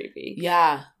really creepy.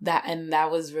 Yeah,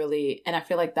 that was really, and I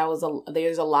feel like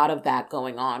there's a lot of that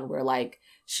going on where, like,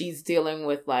 she's dealing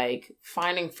with, like,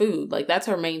 finding food. Like, that's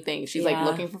her main thing. She's, like,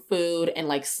 looking for food and,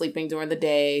 like, sleeping during the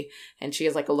day. And she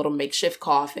has, like, a little makeshift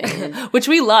coffin. Which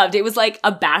we loved. It was, like,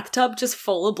 a bathtub just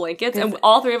full of blankets. And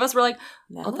all three of us were like,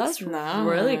 oh, that's nice.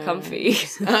 Really comfy.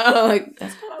 Like,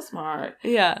 that's kind of smart.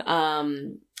 Yeah.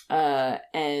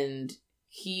 And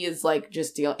he is, like,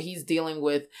 he's dealing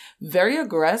with very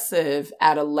aggressive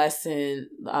adolescent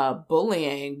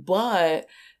bullying, but...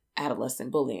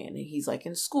 adolescent bullying, and he's like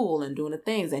in school and doing the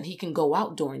things, and he can go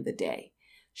out during the day.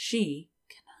 She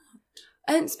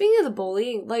cannot. And speaking of the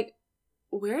bullying, like,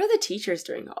 where are the teachers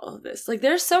during all of this? Like,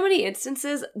 there's so many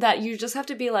instances that you just have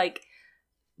to be like,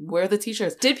 where are the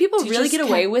teachers? Did people really get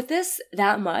away with this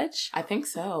that much? I think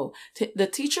so. The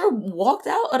teacher walked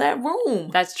out of that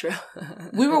room. That's true.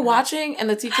 We were watching, and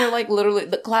the teacher, like, literally,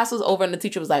 the class was over, and the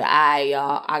teacher was like, I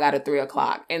got it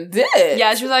 3:00, and did.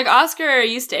 Yeah, she was like, Oscar, are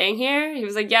you staying here? He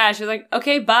was like, yeah. She was like,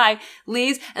 okay, bye.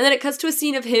 Leaves. And then it cuts to a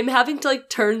scene of him having to, like,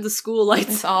 turn the school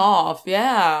lights off.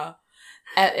 Yeah.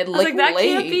 And it looked that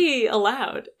can't be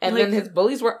allowed. And then his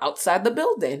bullies were outside the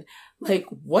building. Like,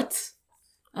 what?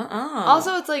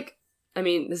 Also, it's like, I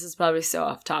mean, this is probably so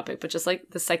off topic, but just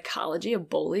like the psychology of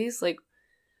bullies, like,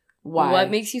 why?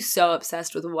 What makes you so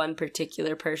obsessed with one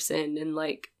particular person and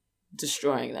like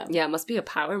destroying them? Yeah, it must be a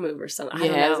power move or something. I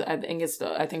don't know. I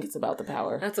think it's about the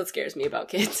power. That's what scares me about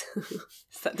kids.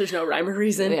 That there's no rhyme or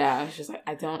reason. Yeah, it's just like,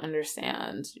 I don't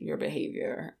understand your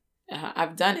behavior.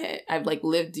 I've done it. I've, like,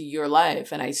 lived your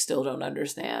life, and I still don't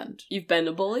understand. You've been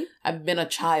a bully? I've been a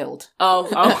child. Oh.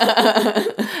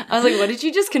 I was like, what did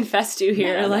you just confess to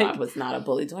here? No, I was not a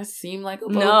bully. Do I seem like a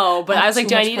bully? No, but I was like,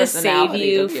 do I need to save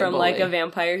you from, like, a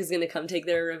vampire who's going to come take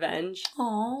their revenge?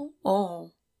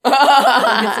 Oh.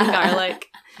 Get some garlic.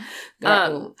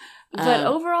 But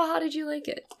overall, how did you like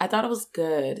it? I thought it was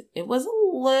good. It was a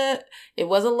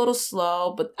little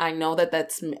slow, but I know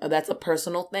that's a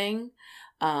personal thing,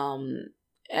 and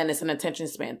it's an attention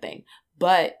span thing.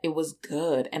 But it was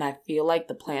good, and I feel like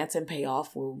the plants and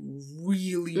payoff were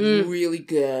really, really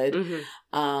good.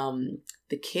 Mm-hmm.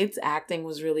 The kids' acting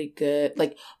was really good.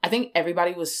 Like, I think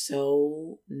everybody was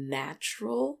so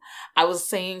natural. I was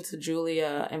saying to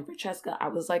Julia and Francesca, I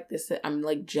was like, I'm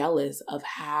like jealous of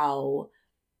how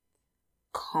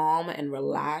calm and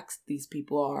relaxed these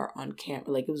people are on camera.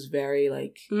 Like, it was very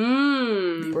like they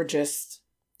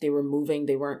were moving.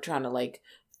 They weren't trying to like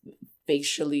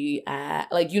facially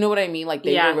like, you know what I mean? Like,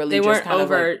 they were really they weren't just kind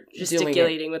over of like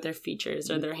gesticulating with their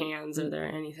features or their hands or their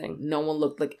anything. No one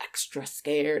looked like extra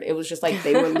scared. It was just like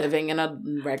they were living in a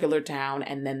regular town,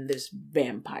 and then this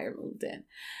vampire moved in.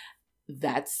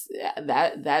 That's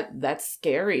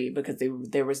scary, because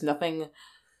there's nothing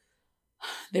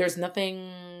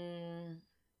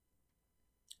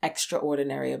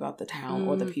extraordinary about the town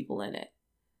or the people in it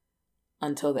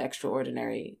until the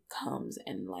extraordinary comes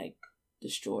and like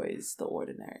destroys the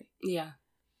ordinary. Yeah.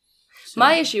 So.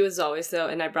 My issue is always, though,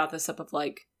 and I brought this up, of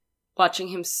like watching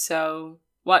him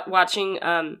watching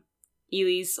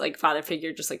Ely's like father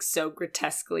figure just like so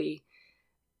grotesquely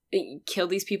kill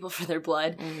these people for their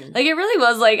blood. Mm-hmm. Like, it really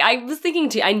was like, I was thinking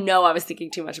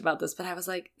too much about this, but I was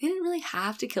like, they didn't really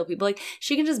have to kill people. Like,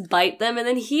 she can just bite them and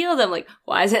then heal them. Like,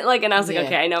 why is it like, and I was like,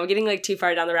 okay, I know I'm getting like too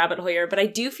far down the rabbit hole here, but I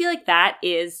do feel like that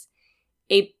is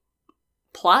a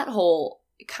plot hole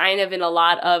kind of in a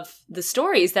lot of the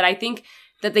stories that I think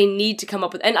that they need to come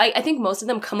up with. And I think most of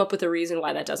them come up with a reason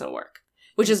why that doesn't work,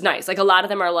 which is nice. Like, a lot of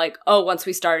them are like, oh, once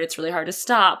we start, it's really hard to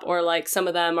stop. Or like, some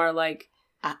of them are like,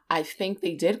 I think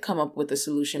they did come up with a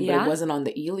solution, but it wasn't on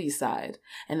the Ely side.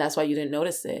 And that's why you didn't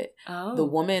notice it. Oh. The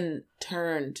woman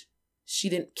turned. She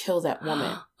didn't kill that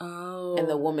woman. Oh. And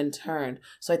the woman turned.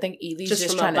 So I think Ely's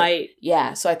just trying to...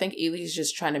 Yeah, so I think Ely's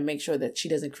just trying to make sure that she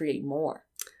doesn't create more.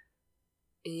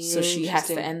 So she has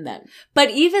to end them. But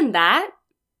even that,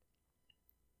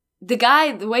 the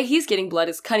guy, the way he's getting blood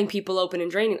is cutting people open and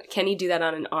draining. Can he do that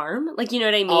on an arm? Like, you know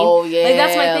what I mean? Oh, yeah. Like,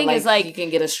 that's my thing, like, is like... He can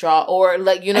get a straw, or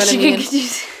like, you know what I mean?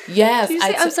 Yes.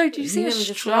 I'm sorry, did you say a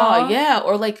straw? Yeah,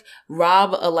 or like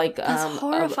rob that's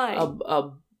horrifying. A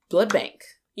blood bank.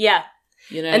 Yeah.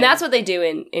 You know, and that's what they do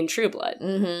in True Blood.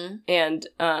 Mm-hmm. And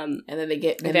then they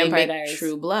get Vampire Diaries.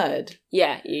 True Blood.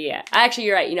 Yeah. Actually,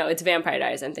 you're right. You know, it's Vampire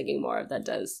Diaries I'm thinking more of that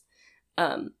does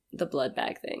the blood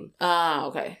bag thing. Ah,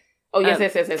 okay. Oh,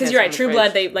 yes. Because you're right. True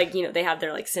Blood, they like, you know, they have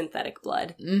their like synthetic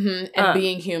blood. Mm-hmm. And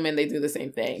being human, they do the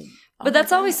same thing. But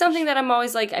that's always something that I'm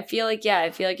always like, I feel like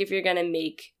if you're gonna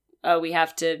make, we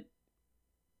have to.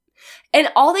 And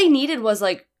all they needed was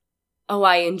like, oh,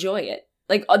 I enjoy it.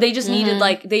 Like, they just needed,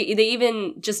 like, they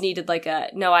even just needed, like,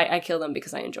 I kill them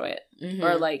because I enjoy it. Mm-hmm.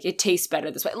 Or, like, it tastes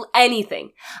better this way.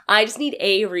 Anything. I just need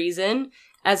a reason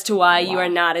as to why you are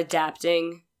not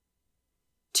adapting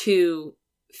to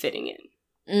fitting in.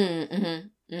 Mm-hmm.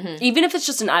 Mm-hmm. Even if it's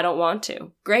just an I don't want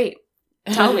to. Great.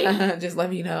 Tell me. Just let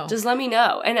me know.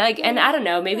 And, like, and I don't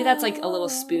know. Maybe that's, like, a little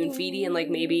spoon-feedy and, like,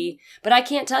 maybe... But I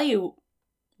can't tell you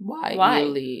why you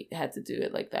really had to do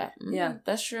it like that. Yeah.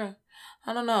 That's true.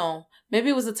 I don't know. Maybe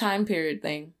it was a time period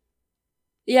thing.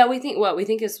 Yeah, we think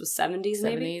this was 70s,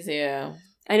 maybe? 70s, yeah.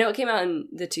 I know it came out in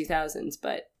the 2000s,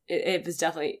 but it was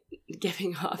definitely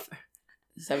giving off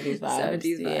 70s vibes.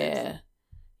 70s vibes.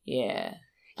 Yeah.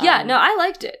 Yeah, no, I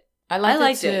liked it. I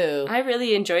liked it too. I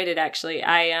really enjoyed it, actually.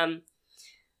 I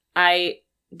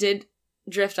did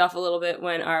drift off a little bit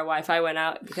when our Wi-Fi went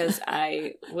out because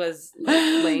I was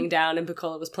laying down and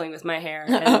Bukola was playing with my hair,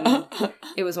 and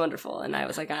it was wonderful. And I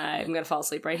was like, I'm going to fall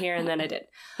asleep right here, and then I did.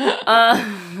 At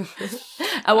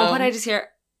one point, I just hear,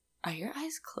 are your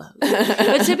eyes closed?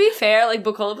 But to be fair, like,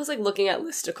 Bukola was like looking at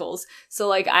listicles, so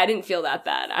like I didn't feel that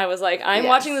bad. I was like, I'm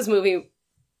watching this movie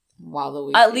while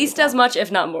the at least as much,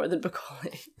 if not more, than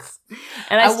Bukola is,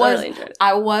 and I still really enjoyed it.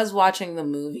 I was watching the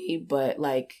movie, but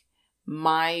like,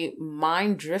 my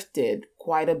mind drifted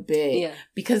quite a bit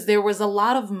because there was a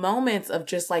lot of moments of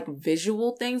just like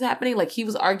visual things happening. Like, he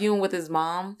was arguing with his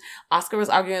mom, Oscar was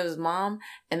arguing with his mom,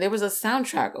 and there was a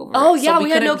soundtrack over it. Yeah, so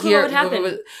we had no clue what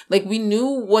happened. Like, we knew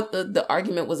what the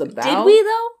argument was about. Did we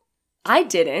though? I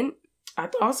didn't. I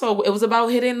thought so. It was about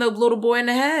hitting the little boy in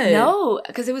the head. No,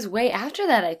 because it was way after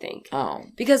that, I think. Oh.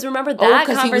 Because remember that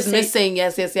conversation. He was missing,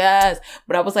 yes.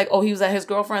 But I was like, he was at his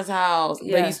girlfriend's house.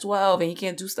 Yeah. But he's 12 and he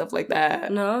can't do stuff like that.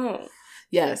 No.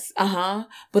 Yes.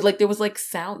 But like, there was like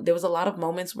sound. There was a lot of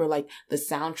moments where like the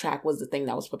soundtrack was the thing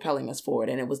that was propelling us forward.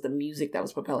 And it was the music that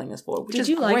was propelling us forward, which is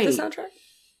great. Did you like the soundtrack?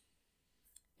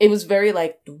 it was very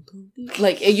like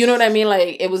you know what I mean?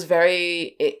 Like it was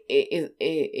very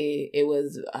it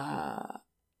was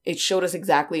it showed us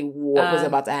exactly what was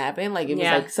about to happen. Like it was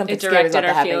like something scary was about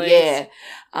to happen. Feelings. Yeah.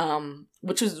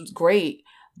 Which was great,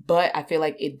 but I feel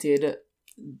like it did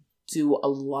do a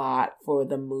lot for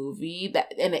the movie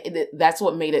that's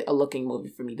what made it a looking movie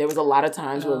for me. There was a lot of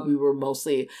times where we were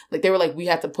mostly like, they were like, we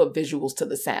had to put visuals to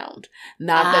the sound,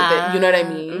 not that you know what I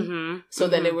mean? Mm-hmm, so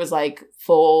then it was like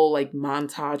full like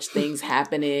montage things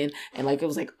happening, and like it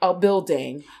was like a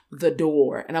building, the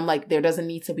door, and I'm like, there doesn't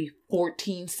need to be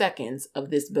 14 seconds of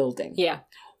this building. Yeah.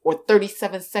 Or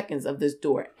 37 seconds of this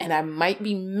door. And I might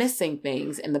be missing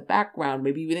things in the background.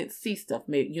 Maybe we didn't see stuff.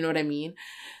 Maybe, you know what I mean?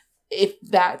 If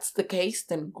that's the case,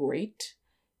 then great.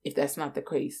 If that's not the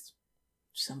case,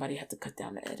 somebody had to cut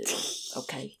down the editing.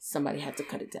 Okay? Somebody had to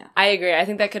cut it down. I agree. I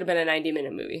think that could have been a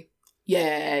 90-minute movie.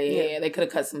 Yeah. They could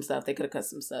have cut some stuff.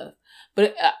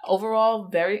 But overall,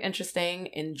 very interesting.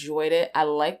 Enjoyed it. I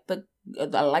like the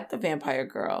vampire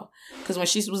girl, because when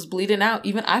she was bleeding out,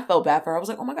 even I felt bad for her. I was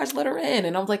like, oh my gosh, let her in.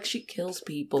 And I was like, she kills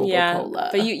people. Yeah, Nicola.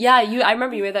 But I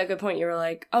remember you made that good point. You were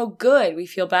like, oh good, we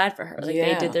feel bad for her. Like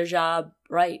they did their job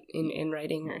right in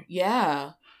writing her.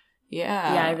 Yeah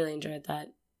I really enjoyed that.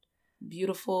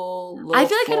 Beautiful. I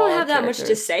feel like I don't have that much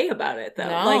to say about it though.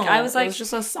 No, like I was like, it was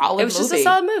just a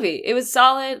solid movie. It was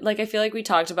solid. Like I feel like we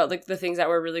talked about like the things that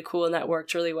were really cool and that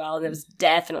worked really well, and it was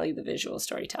definitely the visual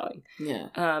storytelling. Yeah.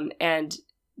 And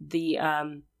the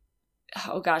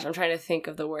oh gosh, I'm trying to think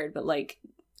of the word, but like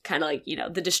kind of like, you know,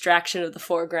 the distraction of the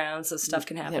foreground so stuff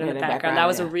can happen in the background. That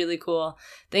was a really cool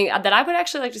thing that I would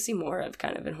actually like to see more of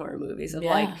kind of in horror movies, of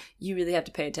like you really have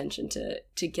to pay attention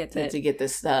to get that, to get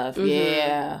this stuff. Mm-hmm.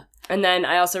 Yeah. And then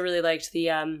I also really liked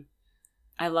the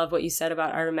I love what you said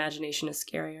about our imagination is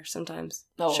scarier sometimes.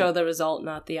 Show the result,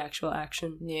 not the actual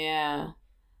action. Yeah,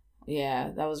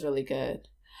 that was really good.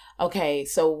 Okay,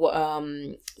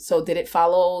 so did it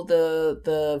follow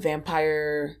the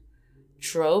vampire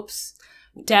tropes?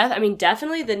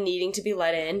 Definitely the needing to be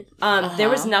let in. There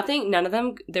was none of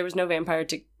them. There was no vampire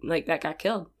that got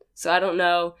killed. So I don't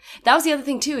know. That was the other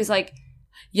thing too. Is like,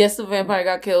 yes, the vampire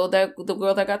got killed. The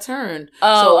girl that got turned.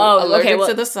 Allergic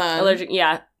to the sun. Allergic.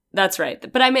 Yeah, that's right.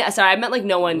 But I meant like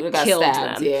no one killed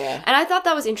them. Yeah. And I thought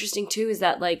that was interesting too. Is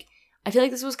that like, I feel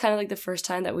like this was kind of like the first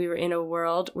time that we were in a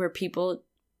world where people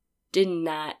did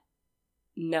not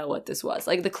know what this was.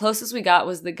 Like the closest we got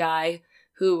was the guy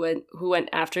who went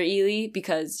after Ely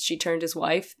because she turned his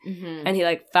wife, and he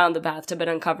like found the bathtub and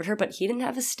uncovered her, but he didn't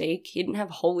have a stake, he didn't have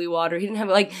holy water, he didn't have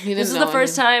like, this is the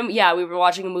first time we were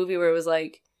watching a movie where it was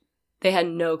like they had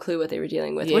no clue what they were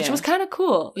dealing with, which was kind of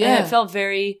cool. Yeah, and it felt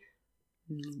very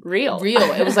real.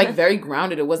 It was like very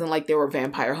grounded. It wasn't like they were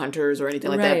vampire hunters or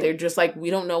anything like that. They're just like, we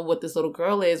don't know what this little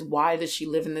girl is. Why does she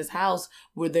live in this house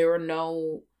where there are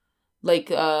no like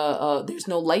there's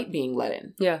no light being let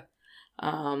in? Yeah.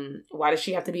 Why does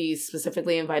she have to be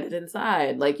specifically invited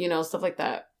inside? Like, you know, stuff like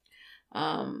that.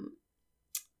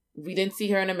 We didn't see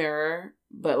her in a mirror,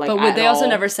 but they also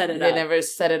never set it up. They never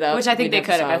set it up. Which I think they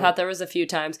could have. I thought there was a few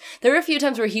times. There were a few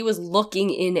times where he was looking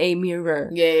in a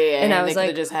mirror. Yeah. And I was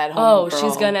like, just had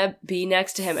she's gonna be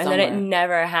next to him. Somewhere. And then it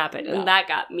never happened. And that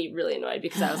got me really annoyed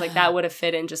because I was like, that would have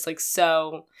fit in just like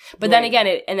so. But then again,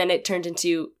 it turned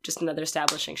into just another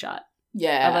establishing shot.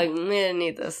 Yeah. I'm like, we didn't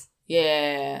need this.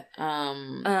 Yeah.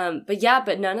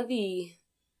 But none of the.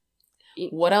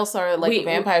 What else are like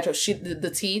vampire tropes?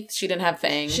 The teeth. She didn't have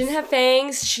fangs. She didn't have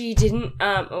fangs. She didn't.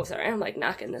 Sorry, I'm like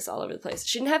knocking this all over the place.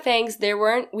 She didn't have fangs.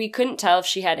 We couldn't tell if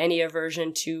she had any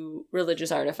aversion to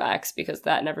religious artifacts because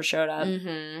that never showed up.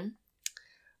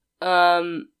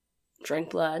 Mm-hmm. Drank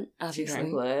blood. Obviously. She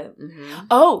drank blood. Mm-hmm.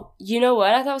 Oh, you know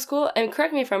what I thought was cool? And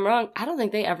correct me if I'm wrong. I don't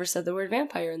think they ever said the word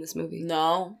vampire in this movie.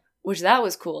 No. Which that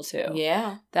was cool too.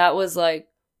 Yeah. That was like,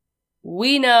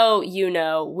 we know, you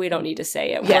know, we don't need to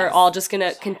say it. Yes. We're all just going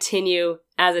to continue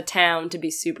as a town to be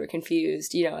super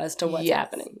confused, you know, as to what's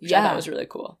happening. Which I thought was really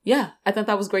cool. Yeah. I thought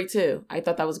that was great too.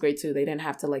 They didn't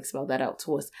have to like spell that out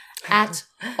to us at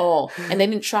all. And they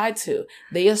didn't try to.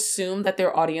 They assumed that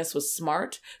their audience was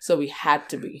smart. So we had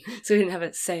to be. So we didn't have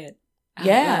it say it out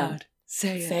loud.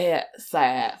 Say it.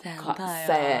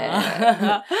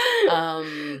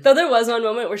 Though there was one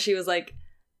moment where she was like,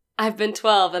 I've been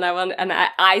 12 and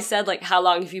I said like, how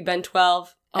long have you been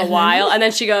 12? A while. And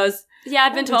then she goes, yeah,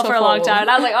 I've been 12 for a long time. And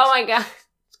I was like, oh my God.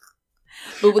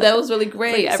 But that was really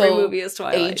great. Like every movie is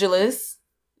Twilight. Ageless.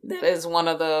 That is one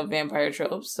of the vampire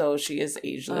tropes. So she is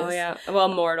ageless. Oh yeah. Well,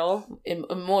 immortal.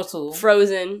 Immortal.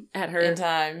 Frozen at her. In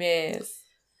time, yes.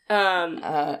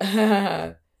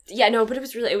 Yeah, no, but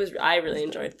I really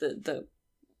enjoyed the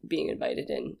being invited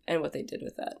in and what they did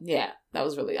with that. Yeah, that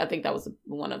was really, I think that was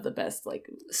one of the best, like...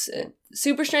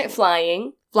 Super strength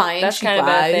flying. That's kind of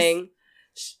a thing.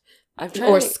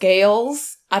 Or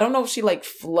scales. I don't know if she, like,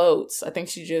 floats. I think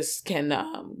she just can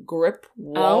grip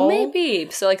wall. Oh,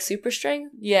 maybe. So, like, super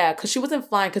strength? Yeah, because she wasn't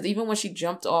flying. Because even when she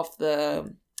jumped off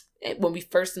when we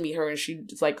first meet her and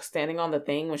she's, like, standing on the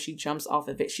thing, when she jumps off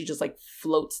of it, she just, like,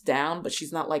 floats down, but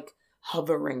she's not, like,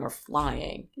 hovering or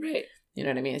flying. Right. You know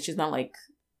what I mean? She's not, like...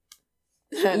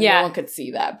 Yeah. No one could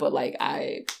see that, but, like,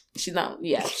 she's not...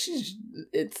 Yeah,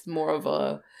 it's more of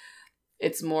a...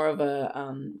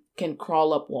 can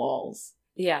crawl up walls.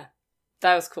 Yeah.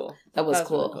 That was cool. That was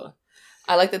cool. Really cool.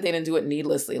 I like that they didn't do it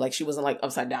needlessly. Like, she wasn't, like,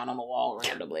 upside down on the wall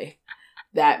randomly.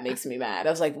 That makes me mad. I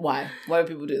was like, why? Why do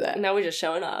people do that? Now we're just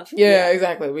showing off. Yeah,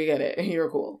 exactly. We get it. You're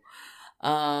cool.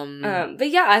 But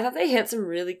yeah, I thought they hit some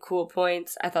really cool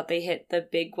points. I thought they hit the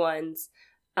big ones.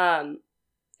 And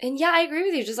yeah, I agree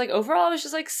with you. Just, like, overall, it was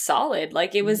just, like, solid.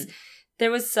 Like, it was... There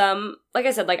was some, like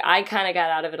I said, like, I kind of got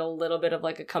out of it a little bit of,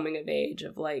 like, a coming of age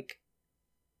of, like,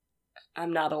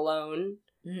 I'm not alone.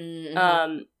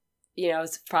 Mm-hmm. You know,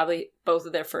 it's probably both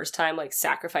of their first time, like,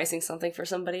 sacrificing something for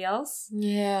somebody else.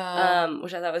 Yeah.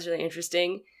 Which I thought was really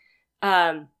interesting.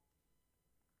 And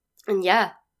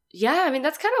yeah, I mean,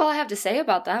 that's kind of all I have to say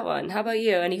about that one. How about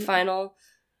you? Any final...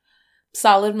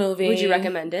 Solid movie. Would you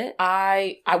recommend it?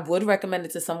 I would recommend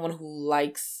it to someone who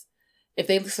likes... If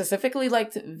they specifically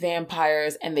liked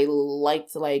vampires and they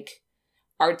liked, like,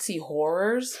 artsy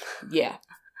horrors, yeah.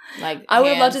 Like, I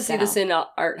would love to see this in an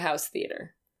art house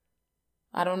theater.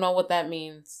 I don't know what that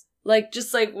means. Like,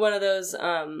 just, like, one of those,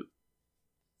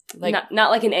 like...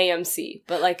 Not like an AMC,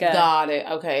 but like a... Got it,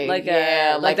 okay. Like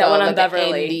that one on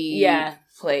Beverly. Yeah.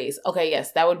 Place. Okay,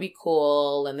 yes, that would be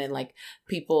cool. And then, like,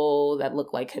 people that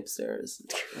look like hipsters,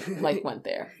 like, went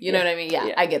there. You know what I mean?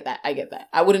 Yeah, I get that.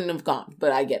 I wouldn't have gone,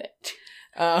 but I get it.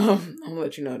 I'm gonna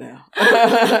let you know now. You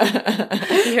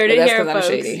heard it here, folks.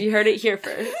 You heard it here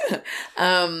first.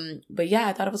 But yeah,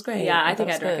 I thought it was great. Yeah, I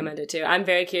think I'd recommend it too. I'm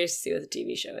very curious to see what the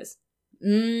TV show is.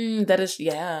 That is,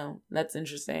 yeah, that's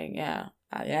interesting. Yeah,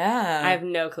 yeah. I have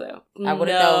no clue. I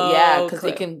wouldn't know. Yeah, because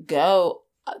they can go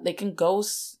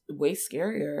way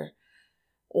scarier,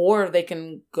 or they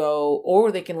can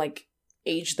like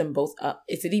age them both up.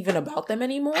 Is it even about them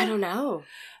anymore? I don't know.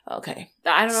 Okay.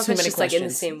 I don't know if it's just like in the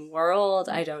same world.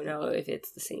 I don't know if it's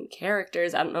the same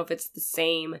characters. I don't know if it's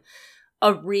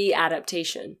a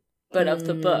re-adaptation, but of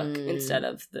the book instead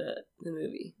of the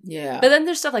movie. Yeah. But then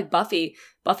there's stuff like Buffy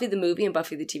the movie and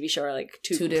Buffy the TV show are like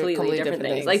two completely different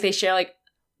things. Like they share like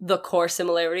the core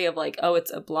similarity of like, oh,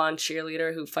 it's a blonde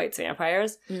cheerleader who fights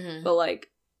vampires, but like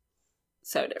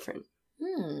so different.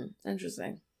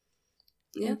 Interesting.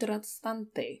 Yeah.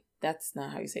 Interessante. That's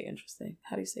not how you say interesting.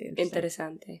 How do you say interesting?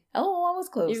 Interessante. Oh, I was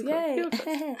close. Yay.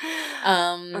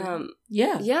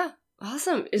 Yeah. Yeah.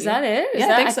 Awesome. Is that it?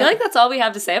 I feel like that's all we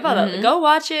have to say about that. Go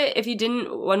watch it if you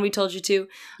didn't when we told you to.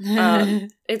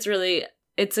 It's really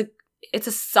it's a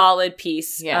solid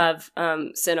piece of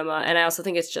cinema, and I also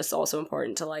think it's just also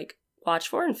important to like watch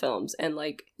foreign films and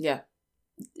like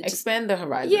expand the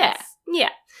horizons. Yeah.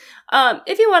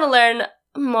 If you want to learn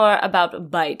more about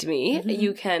Bite Me,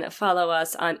 you can follow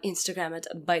us on Instagram at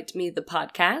Bite Me the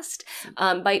Podcast.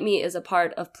 Bite Me is a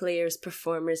part of Players,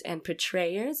 Performers, and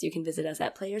Portrayers. You can visit us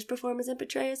at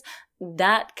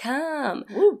playersperformersandportrayers.com.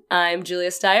 Woo. I'm Julia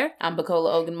Steyer. I'm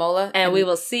Bacola Ogunmola. And we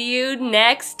will see you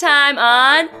next time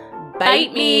on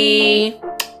Bite Me.